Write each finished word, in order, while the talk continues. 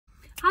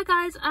Hi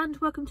guys, and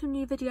welcome to a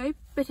new video.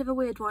 Bit of a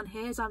weird one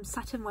here as I'm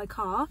sat in my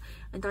car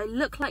and I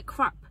look like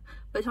crap,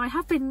 but I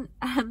have been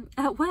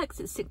at work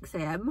since 6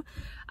 AM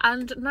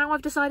and now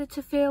I've decided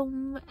to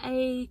film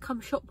a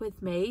come shop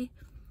with me,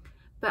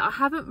 but I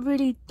haven't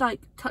really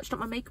touched up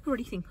my makeup or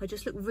anything. I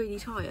just look really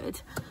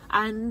tired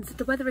and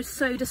the weather is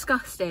so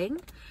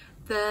disgusting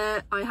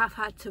that I have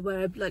had to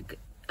wear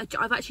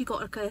I've actually got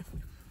like a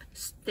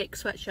thick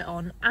sweatshirt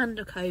on and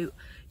a coat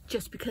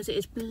just because it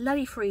is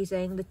bloody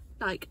freezing.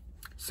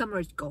 Summer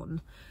is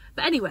gone.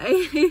 But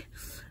anyway,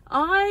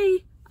 I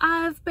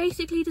have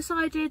basically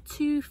decided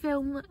to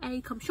film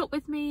a come shop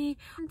with me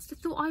and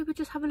thought I would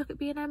just have a look at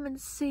B&M and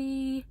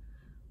see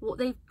what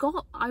they've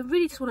got. I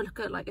really just want to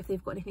look at if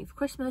they've got anything for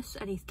Christmas,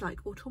 any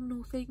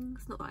autumnal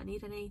things. Not that I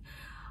need any.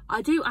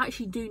 I do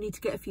need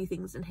to get a few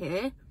things in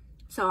here,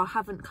 so I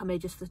haven't come here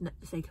just for the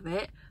sake of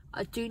it.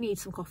 I do need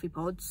some coffee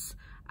pods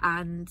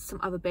and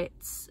some other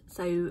bits,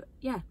 so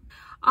yeah.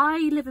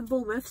 I live in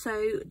Bournemouth,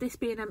 so this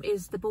B&M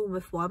is the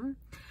Bournemouth one.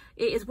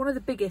 It is one of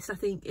the biggest, I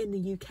think, in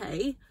the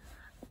UK.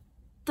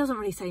 Doesn't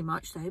really say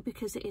much though,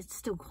 because it is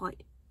still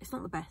it's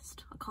not the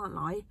best, I can't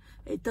lie.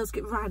 It does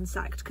get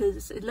ransacked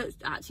because it looks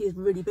actually is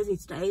really busy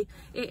today.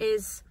 It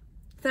is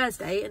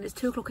Thursday and it's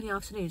 2 o'clock in the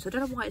afternoon, so I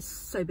don't know why it's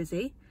so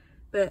busy,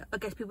 but I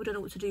guess people don't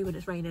know what to do when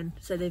it's raining,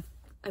 so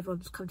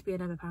everyone's come to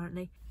B&M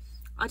apparently.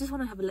 I just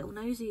want to have a little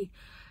nosy.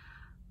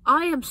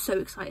 I am so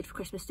excited for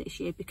Christmas this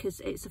year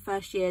because it's the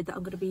first year that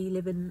I'm going to be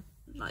living,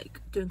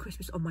 doing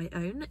Christmas on my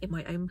own, in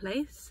my own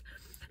place.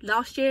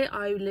 Last year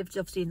I lived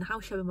obviously in the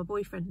house share with my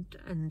boyfriend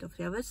and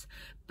obviously others,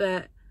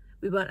 but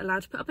we weren't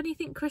allowed to put up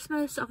anything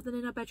Christmas other than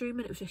in our bedroom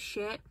and it was just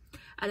shit.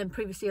 And then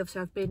previously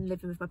obviously I've been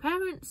living with my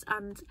parents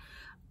and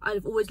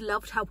I've always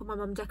loved helping my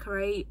mum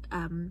decorate.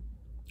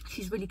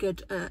 She's really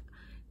good at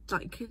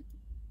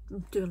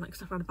doing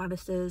stuff around the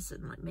banisters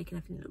and making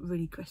everything look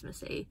really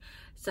Christmassy,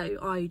 so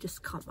I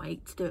just can't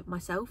wait to do it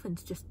myself and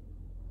to just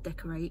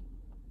decorate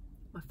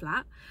my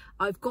flat.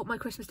 I've got my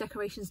Christmas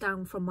decorations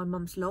down from my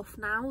mum's loft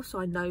now, so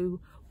I know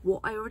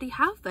what I already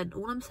have, and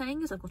all I'm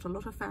saying is I've got a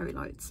lot of fairy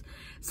lights,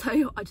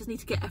 so I just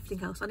need to get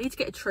everything else. I need to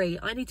get a tree,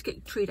 I need to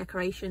get tree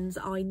decorations,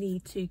 I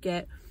need to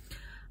get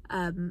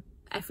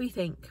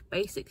everything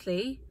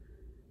basically.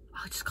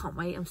 I just can't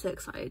wait, I'm so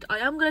excited. I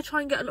am going to try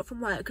and get a lot from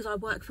work because I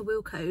work for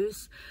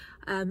Wilco's.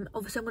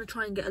 Obviously I'm going to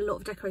try and get a lot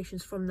of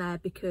decorations from there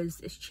because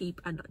it's cheap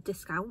and at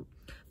discount,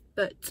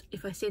 but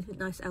if I see anything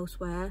nice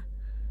elsewhere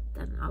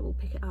then I will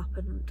pick it up,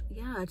 and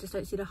yeah, I just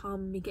don't see the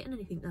harm in me getting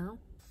anything now.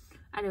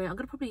 Anyway, I'm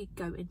going to probably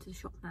go into the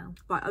shop now.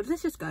 Right,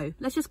 let's just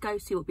go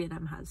see what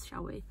B&M has,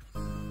 shall we?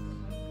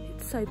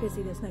 It's so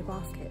busy there's no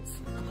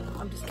baskets.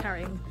 I'm just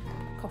carrying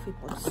coffee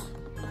pods.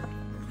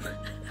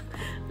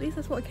 At least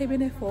that's what I came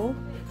in here for.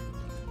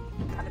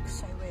 That looks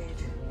so weird.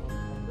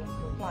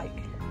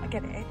 I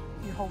get it,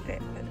 you hold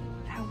it, but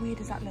how weird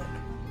does that look?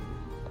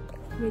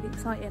 Really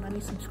exciting. I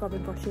need some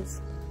scrubbing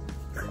brushes.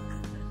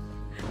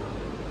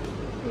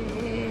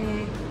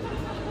 Yeah.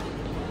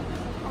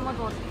 Oh my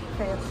god,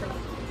 they are so cute.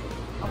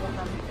 I want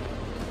them.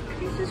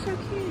 These are so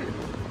cute.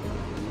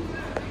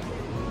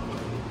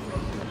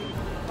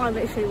 I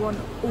literally want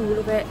all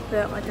of it,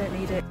 but I don't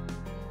need it.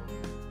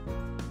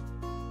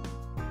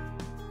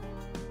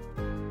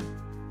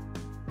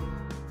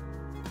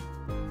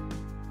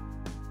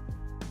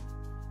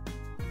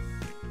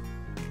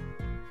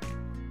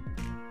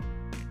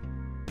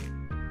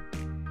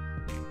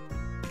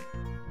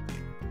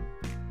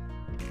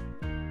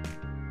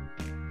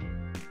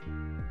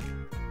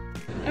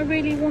 I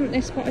really want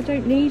this, but I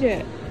don't need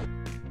it.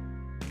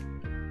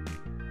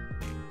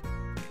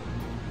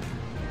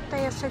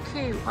 They are so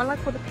cute. I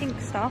like all the pink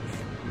stuff.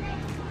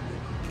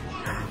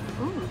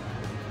 Ooh.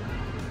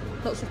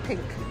 Lots of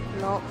pink.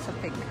 Lots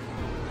of pink.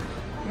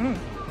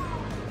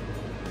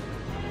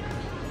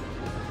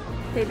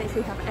 They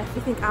literally have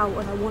everything out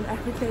and I want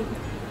everything.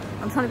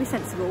 I'm trying to be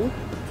sensible.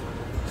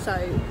 So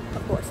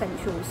I've got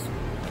essentials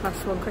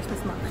plus one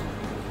Christmas mug.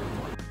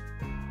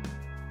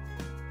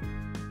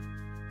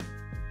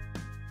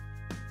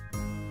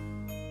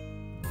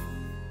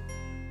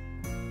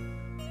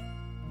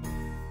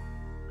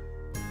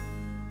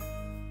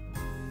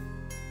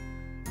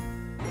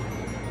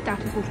 That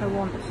is what I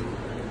want.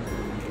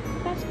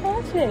 That's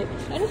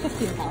perfect. Only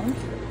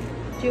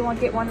 £15. Do you want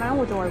to get one now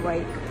or do I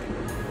wait?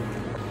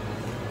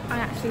 I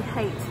actually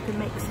hate the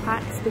mixed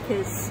packs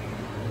because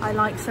I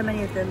like so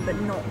many of them but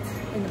not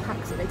in the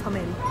packs that they come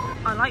in.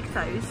 I like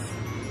those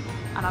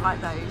and I like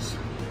those.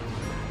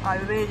 I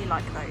really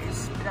like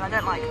those, but then I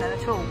don't like them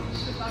at all.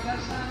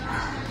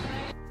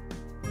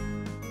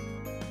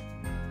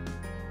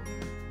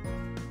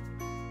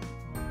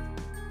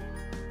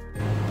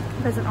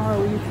 There's an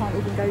aisle you can't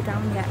even go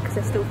down yet because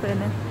they're still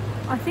filming.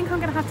 I think I'm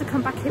going to have to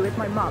come back here with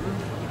my mum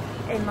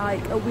in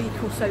a week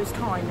or so's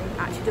time and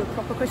actually do a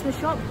proper Christmas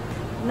shop.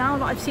 Now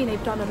that I've seen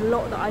they've done a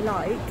lot that I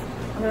like,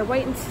 I'm going to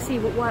wait and see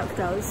what work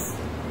does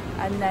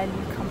and then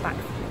come back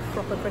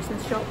for a proper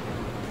Christmas shop.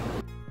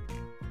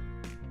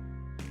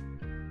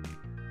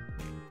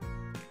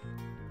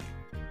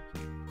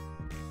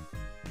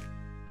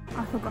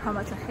 I forgot how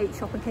much I hate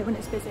shopping here when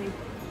it's busy.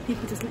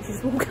 People just literally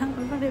just walk out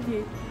in front of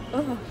you.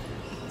 Oh,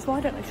 that's why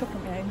I don't like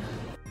shopping going.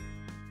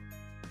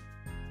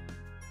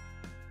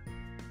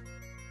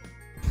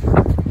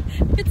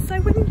 It's so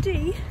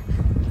windy.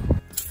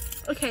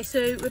 Okay,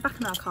 so we're back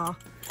in our car.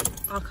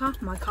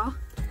 My car.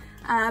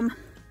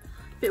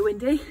 Bit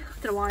windy.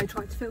 Don't know why I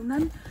tried to film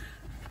them.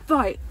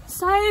 Right,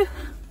 so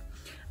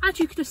as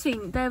you could have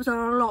seen, there was a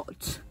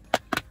lot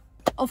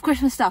of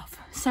Christmas stuff.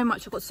 So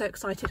much, I got so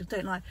excited, I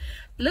don't lie.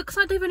 Looks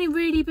like they've only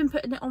really been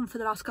putting it on for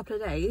the last couple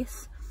of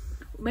days.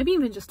 Maybe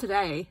even just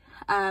today.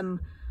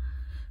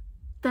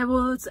 There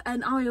was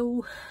an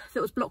aisle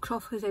that was blocked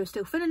off because they were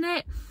still filling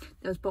it.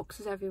 There was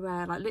boxes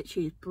everywhere, like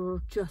literally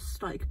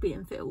just like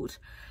being filled.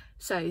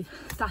 So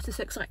that is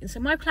so exciting. So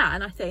my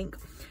plan, I think,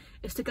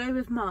 is to go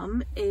with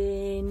Mum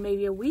in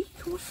maybe a week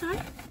or so.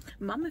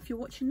 Mum, if you're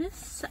watching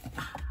this,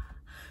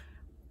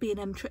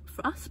 B&M trip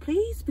for us,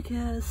 please,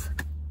 because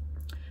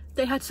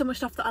they had so much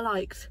stuff that I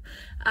liked.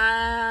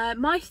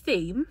 My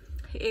theme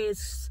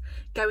is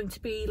going to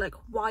be like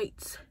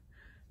white,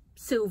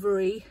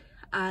 silvery,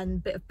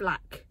 and bit of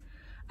black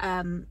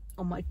on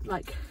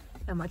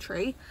my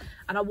tree,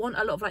 and I want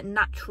a lot of like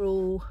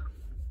natural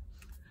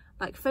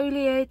like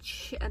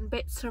foliage and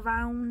bits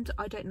around.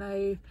 I don't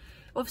know,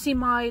 obviously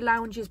my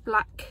lounge is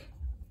black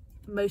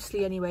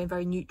mostly anyway,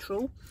 very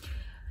neutral,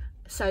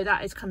 so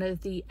that is kind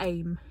of the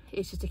aim,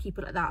 is just to keep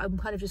it like that. I'm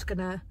kind of just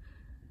gonna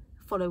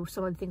follow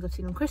some of the things I've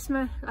seen on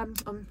Christmas,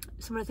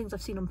 some of the things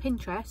I've seen on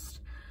Pinterest.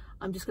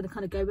 I'm just gonna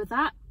kind of go with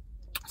that.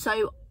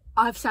 So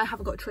I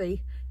haven't got a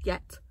tree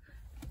yet,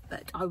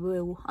 but I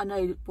will. I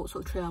know what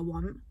sort of tree I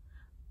want.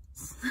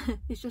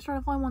 It's just trying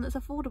to find one that's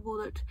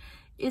affordable, that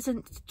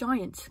isn't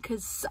giant,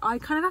 because I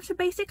kind of have to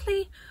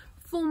basically,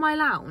 for my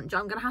lounge,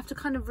 I'm gonna have to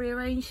kind of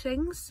rearrange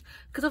things,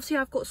 because obviously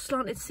I've got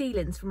slanted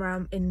ceilings from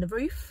around in the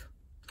roof,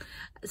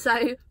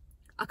 so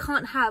I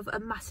can't have a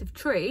massive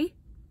tree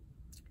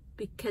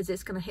because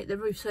it's gonna hit the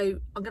roof. So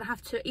I'm gonna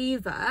have to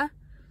either,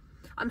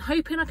 I'm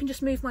hoping I can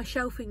just move my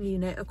shelving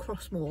unit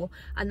across more,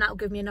 and that'll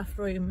give me enough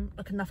room,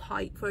 like enough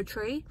height for a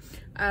tree,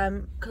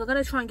 because I'm going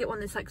to try and get one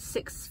that's like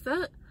 6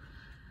 foot,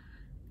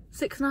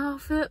 6.5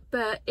 foot,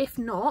 but if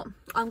not,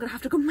 I'm going to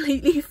have to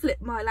completely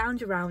flip my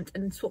lounge around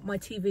and swap my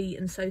TV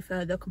and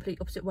sofa the complete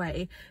opposite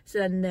way, so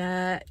then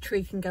the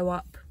tree can go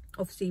up,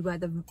 obviously where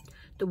the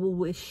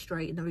wall is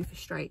straight and the roof is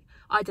straight.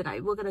 I don't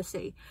know, we're going to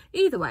see.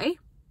 Either way,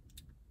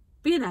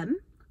 B&M,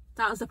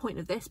 that was the point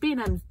of this.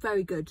 B&M's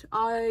very good.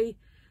 I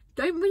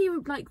don't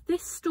really like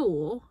this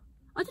store.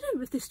 I don't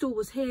know if this store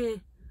was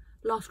here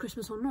last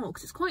Christmas or not,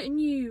 because it's quite a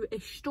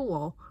new-ish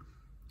store.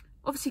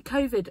 Obviously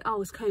COVID,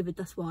 oh, it's COVID,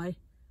 that's why.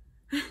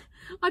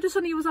 I just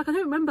suddenly was like, I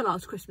don't remember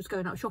last Christmas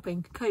going out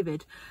shopping,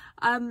 COVID.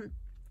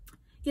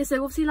 Yeah,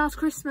 so obviously last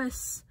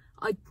Christmas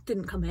I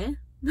didn't come here.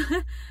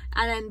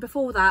 And then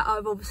before that,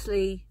 I've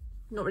obviously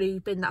not really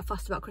been that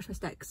fussed about Christmas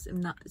decks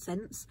in that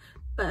sense.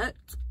 But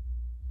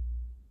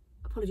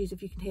apologies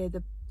if you can hear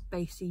the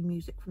bassy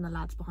music from the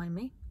lads behind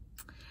me.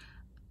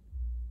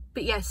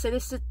 But yes, so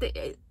this is,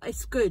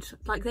 it's good.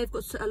 Like, they've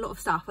got a lot of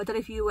stuff. I don't know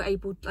if you were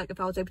able, like, if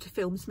I was able to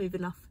film smooth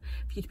enough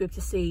for you to be able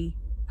to see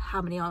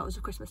how many aisles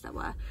of Christmas there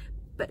were,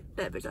 but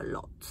there is a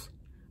lot.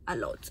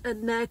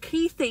 And their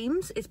key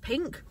themes is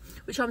pink,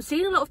 which I'm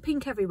seeing a lot of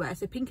pink everywhere.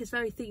 So pink is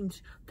very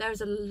themed. There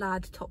is a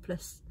lad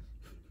topless.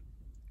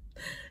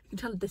 You can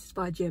tell this is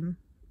by a gym.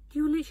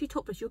 You're literally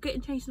topless. You're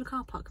getting changed in the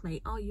car park,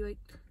 mate. Are you?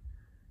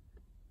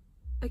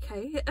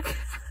 Okay.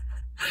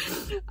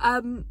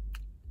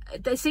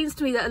 There seems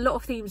to me that a lot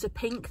of themes are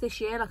pink this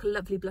year, like a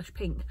lovely blush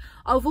pink.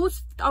 I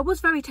was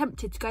very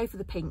tempted to go for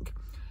the pink,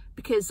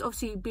 because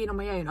obviously being on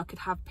my own I could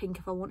have pink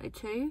if I wanted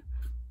to,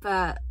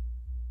 but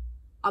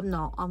I'm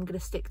not. I'm going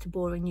to stick to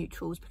boring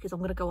neutrals, because I'm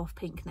going to go off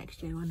pink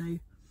next year. I know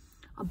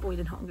I'm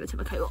boiling hot. I'm going to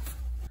take my coat off.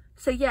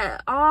 So yeah,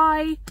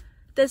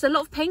 there's a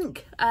lot of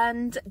pink,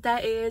 and there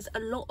is a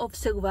lot of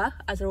silver,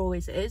 as there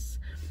always is.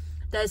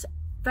 There's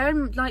very,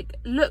 like,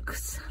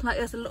 looks like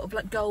there's a lot of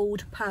like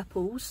gold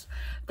purples.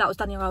 That was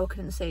Daniel I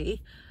couldn't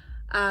see.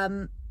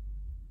 And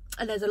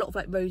there's a lot of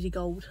like rosy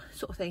gold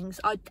sort of things.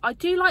 I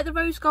do like the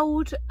rose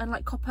gold and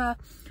like copper,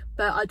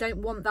 but I don't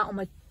want that on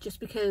my, just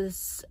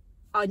because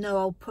I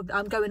know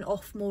I'm going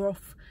more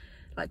off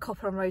like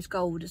copper and rose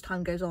gold as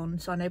time goes on,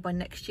 so I know by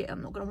next year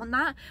I'm not gonna want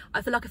that.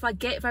 I feel like if I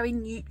get very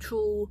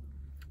neutral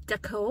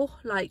decor,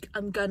 like,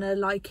 I'm gonna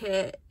like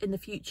it in the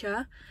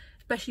future,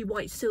 especially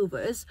white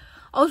silvers.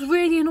 I was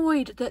really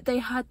annoyed that they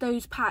had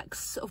those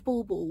packs of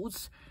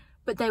baubles,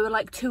 but they were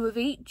like 2 of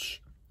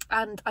each,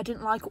 and I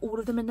didn't like all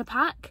of them in the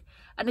pack.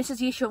 And this is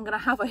the issue I'm gonna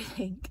have, I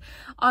think.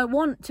 I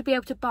want to be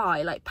able to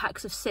buy like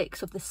packs of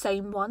 6 of the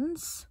same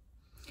ones,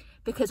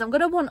 because I'm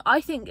gonna want, I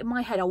think in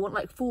my head I want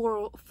like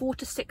 4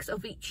 to 6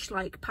 of each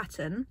like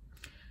pattern,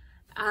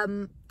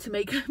 to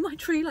make my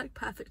tree like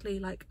perfectly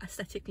like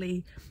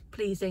aesthetically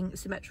pleasing,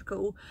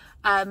 symmetrical.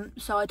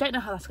 So I don't know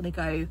how that's gonna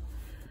go.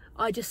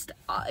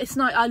 It's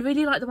not, I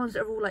really like the ones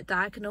that are all like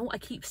diagonal. I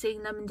keep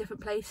seeing them in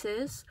different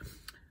places,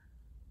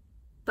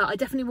 but I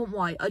definitely want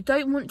white. I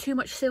don't want too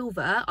much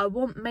silver. I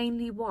want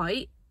mainly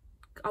white.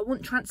 I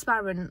want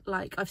transparent,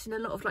 like I've seen a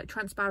lot of like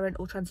transparent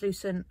or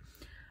translucent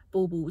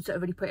baubles that are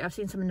really pretty. I've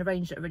seen some in the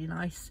range that are really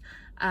nice,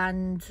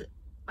 and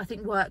I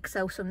think work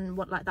sells some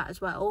like that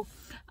as well.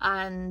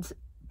 And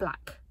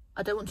black,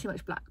 I don't want too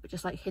much black, but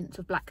just like hints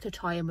of black to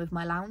tie in with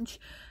my lounge.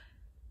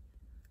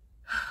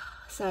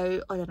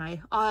 So I don't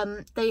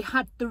know. They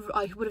had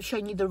I would have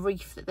shown you the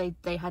wreath that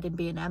they had in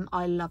B&M.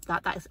 I love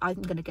that.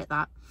 I'm gonna get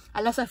that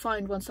unless I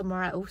find one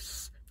somewhere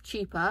else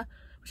cheaper,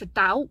 which I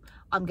doubt.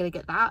 I'm gonna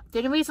get that. The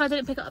only reason I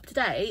didn't pick it up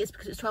today is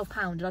because it's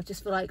 £12, and I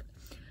just feel like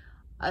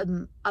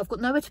I've got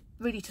nowhere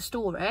really to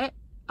store it.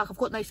 Like, I've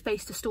got no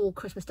space to store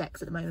Christmas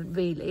decks at the moment,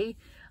 really.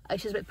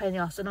 It's just a bit pain in the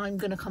ass, and I'm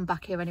gonna come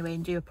back here anyway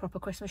and do a proper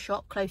Christmas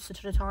shop closer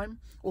to the time,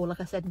 or like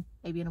I said,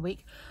 maybe in a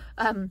week.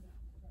 I'm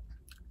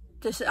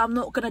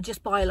not gonna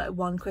just buy like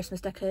one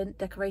Christmas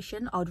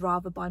decoration. I'd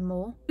rather buy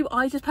more.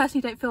 I just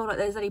personally don't feel like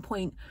there's any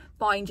point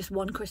buying just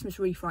one Christmas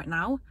wreath right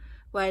now,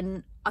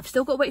 when I've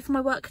still got to wait for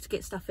my work to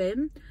get stuff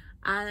in,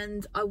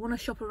 and I want to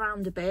shop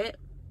around a bit.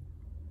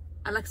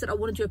 And like I said, I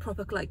want to do a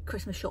proper like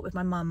Christmas shop with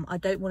my mum. I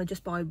don't want to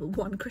just buy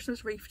one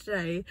Christmas wreath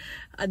today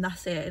and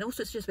that's it. And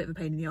also it's just a bit of a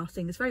pain in the arse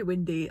thing. It's very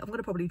windy. I'm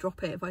gonna probably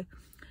drop it but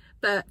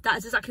that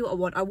is exactly what I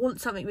want. I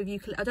want something with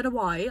eucalyptus. I don't know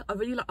why. I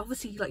really like,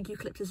 obviously like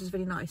eucalyptus is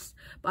really nice,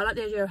 but I like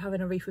the idea of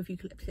having a wreath with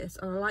eucalyptus,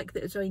 and I like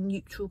that it's very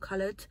neutral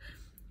coloured.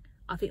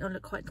 I think it'll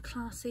look quite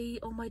classy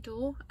on my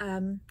door.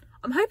 I'm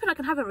hoping I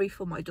can have a wreath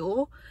on my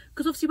door,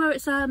 because obviously where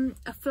it's a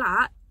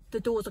flat, the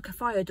door's like a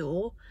fire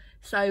door,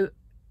 so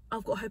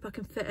I've got to hope I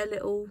can fit a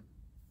little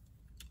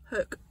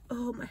hook.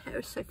 Oh, my hair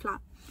is so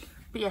flat.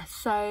 But yeah,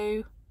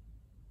 so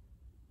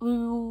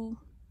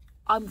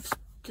I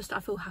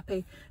feel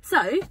happy.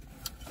 So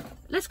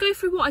let's go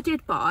through what I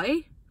did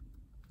buy.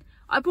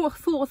 I bought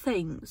 4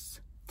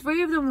 things.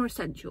 3 of them were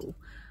essential.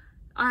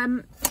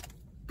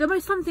 The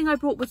most fun thing I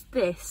brought was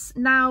this.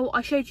 Now,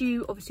 I showed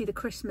you obviously the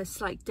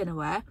Christmas like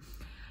dinnerware.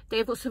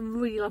 They've got some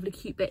really lovely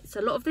cute bits.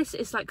 A lot of this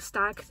is like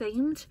stag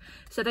themed.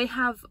 So they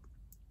have,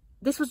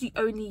 this was the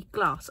only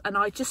glass, and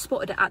I just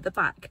spotted it at the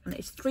back, and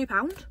it's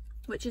 £3,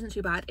 which isn't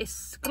too bad.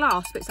 It's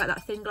glass, but it's like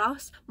that thin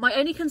glass. My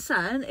only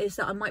concern is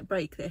that I might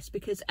break this,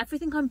 because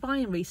everything I'm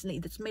buying recently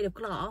that's made of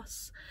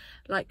glass,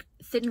 like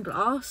thin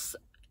glass,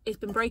 it's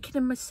been breaking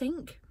in my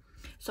sink.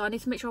 So I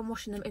need to make sure I'm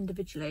washing them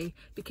individually,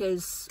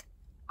 because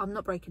I'm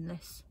not breaking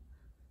this.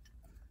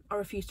 I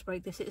refuse to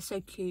break this. It is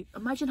so cute.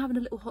 Imagine having a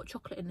little hot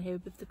chocolate in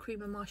here with the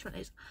cream and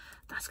marshmallows.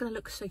 That's gonna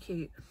look so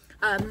cute.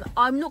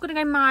 I'm not gonna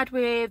go mad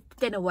with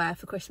dinnerware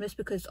for Christmas,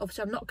 because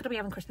obviously I'm not gonna be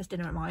having Christmas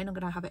dinner at mine. I'm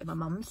gonna have it at my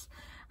mum's,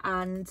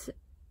 and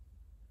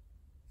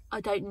I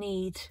don't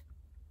need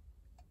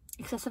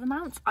excessive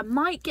amounts. I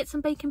might get some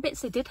bacon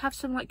bits. They did have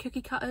some like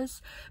cookie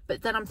cutters,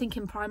 but then I'm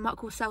thinking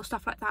Primark will sell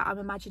stuff like that, I'm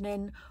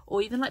imagining,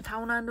 or even like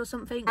Poundland or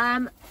something.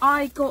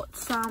 I got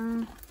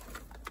some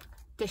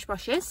dish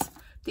brushes.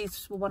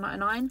 These were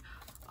 £1.99.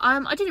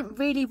 I didn't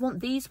really want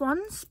these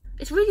ones.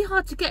 It's really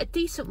hard to get a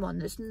decent one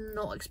that's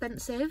not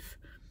expensive.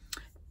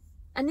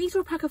 And these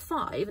were a pack of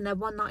 5, and they're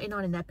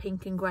 £1.99, and they're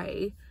pink and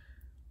grey.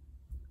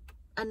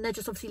 And they're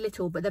just obviously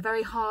little, but they're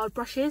very hard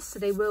brushes, so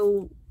they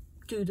will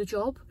do the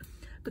job.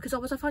 Because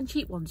otherwise I find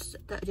cheap ones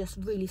that are just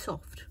really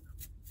soft.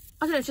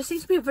 I don't know, it just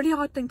seems to be a really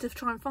hard thing to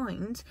try and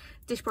find.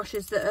 Dish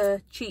brushes that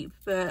are cheap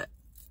but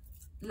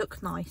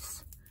look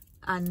nice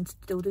and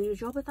still do the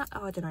job with that.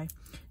 Oh, I don't know.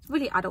 It's a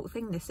really adult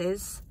thing, this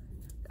is.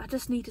 I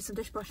just needed some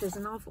dish brushes,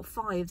 and I've got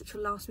 5 that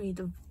will last me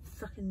the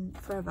fucking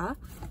forever.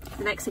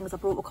 The next things I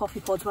brought were coffee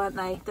pods, weren't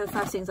they? They're the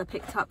first things I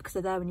picked up because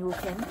they're there when you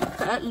walk in.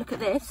 But look at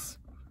this.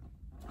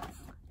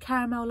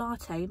 Caramel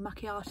latte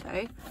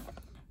macchiato.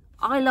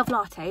 I love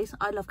lattes.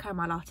 I love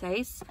caramel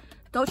lattes.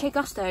 Dolce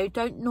Gusto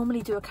don't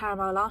normally do a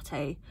caramel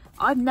latte.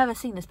 I've never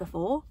seen this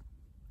before.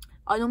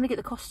 I normally get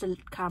the Costa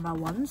caramel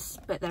ones,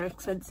 but they're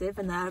expensive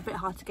and they're a bit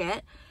hard to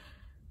get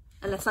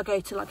unless I go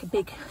to like a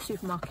big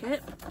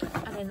supermarket.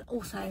 And then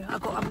also I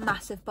got a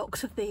massive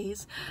box of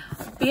these.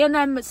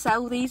 B&M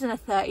sell these in a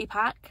 30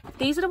 pack.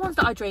 These are the ones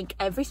that I drink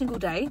every single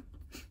day,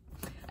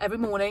 every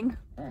morning.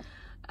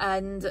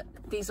 And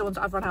these are the ones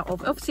that I've run out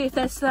of. Obviously if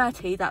there's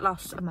 30, that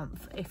lasts a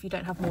month if you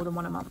don't have more than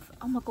one a month.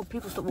 Oh my god,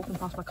 people stop walking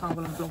past my car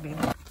while I'm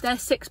vlogging. They're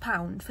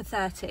 £6 for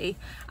 30,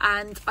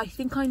 and I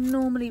think I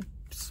normally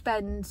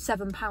spend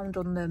 £7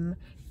 on them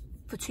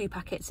for 2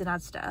 packets in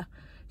Asda,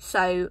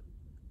 so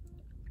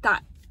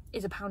that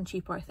is £1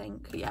 cheaper, I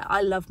think. But yeah,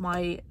 I love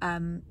my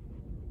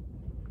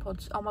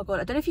pods. Oh my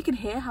god, I don't know if you can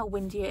hear how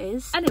windy it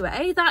is.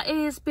 Anyway, that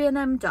is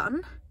B&M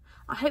done.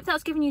 I hope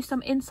that's given you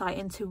some insight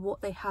into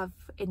what they have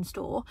in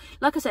store.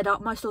 Like I said,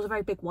 my store's a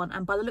very big one,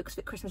 and by the looks of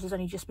it, Christmas has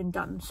only just been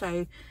done,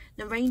 so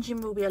the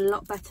ranging will be a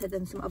lot better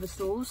than some other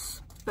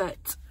stores,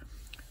 but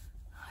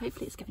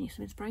hopefully it's giving you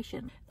some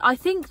inspiration. I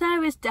think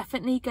there is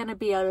definitely going to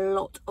be a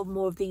lot of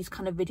more of these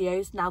kind of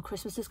videos now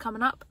Christmas is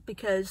coming up,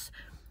 because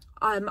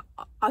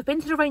I've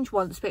been to the range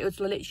once, but it was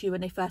literally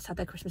when they first had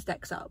their Christmas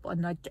decks up,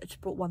 and I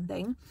just brought one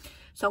thing.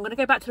 So I'm going to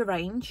go back to the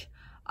range.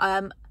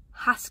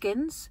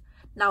 Haskins.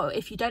 Now,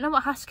 if you don't know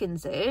what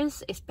Haskins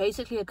is, it's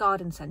basically a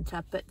garden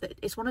centre, but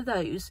it's one of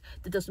those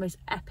that does the most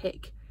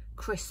epic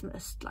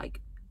Christmas like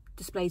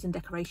displays and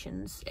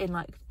decorations in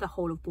like the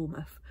whole of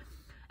Bournemouth.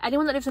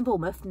 anyone that lives in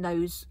Bournemouth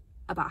knows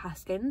about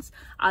Haskins,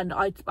 and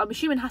I'm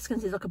assuming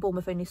Haskins is like a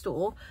Bournemouth only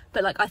store,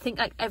 but like I think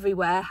like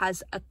everywhere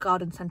has a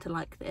garden centre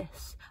like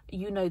this,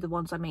 you know the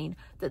ones I mean,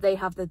 that they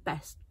have the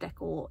best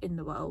decor in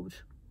the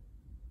world.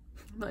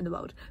 Not in the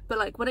world, but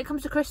like when it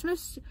comes to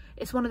Christmas,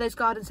 it's one of those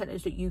garden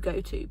centres that you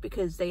go to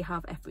because they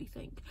have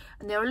everything,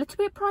 and they're a little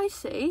bit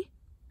pricey,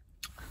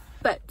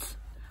 but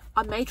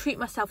I may treat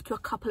myself to a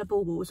couple of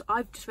baubles.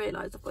 I've just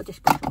realised I've got a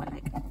dishcloth on my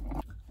leg.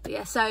 But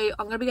yeah, so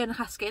I'm going to be going to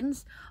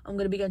Haskins, I'm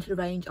going to be going to the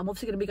Range, I'm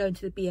obviously going to be going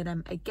to the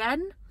B&M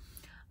again.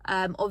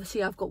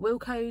 Obviously I've got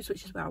Wilco's,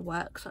 which is where I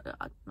work, so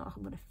I'm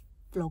going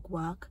to vlog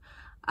work.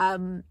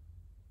 There's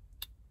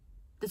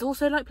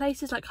also like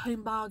places like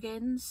Home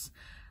Bargains,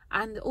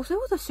 and also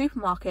all the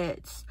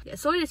supermarkets. Yeah,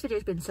 sorry this video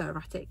has been so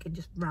erratic and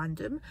just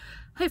random.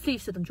 Hopefully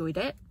you've still enjoyed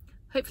it.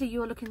 Hopefully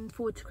you're looking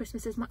forward to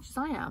Christmas as much as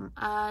I am,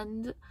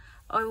 and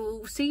I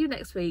will see you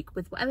next week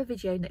with whatever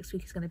video next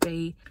week is going to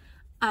be.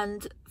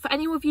 And for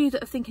any of you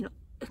that are thinking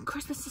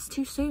Christmas is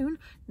too soon,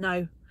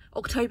 no,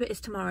 October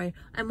is tomorrow,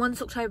 and once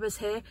October's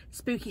here,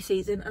 spooky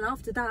season, and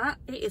after that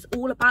it is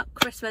all about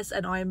Christmas,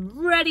 and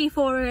I'm ready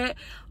for it.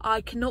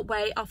 I cannot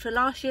wait. After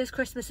last year's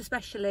Christmas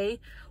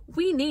especially,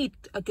 we need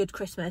a good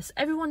Christmas.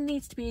 Everyone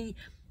needs to be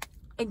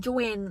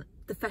enjoying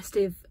the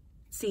festive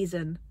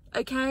season,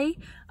 okay?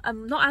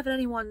 I'm not having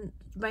anyone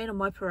rain on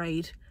my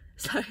parade.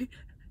 So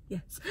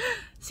yes,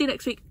 see you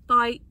next week.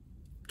 Bye.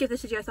 Give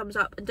this video a thumbs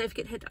up, and don't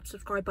forget to hit that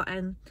subscribe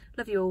button.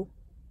 Love you all.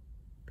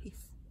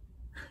 Peace.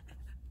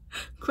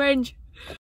 Cringe.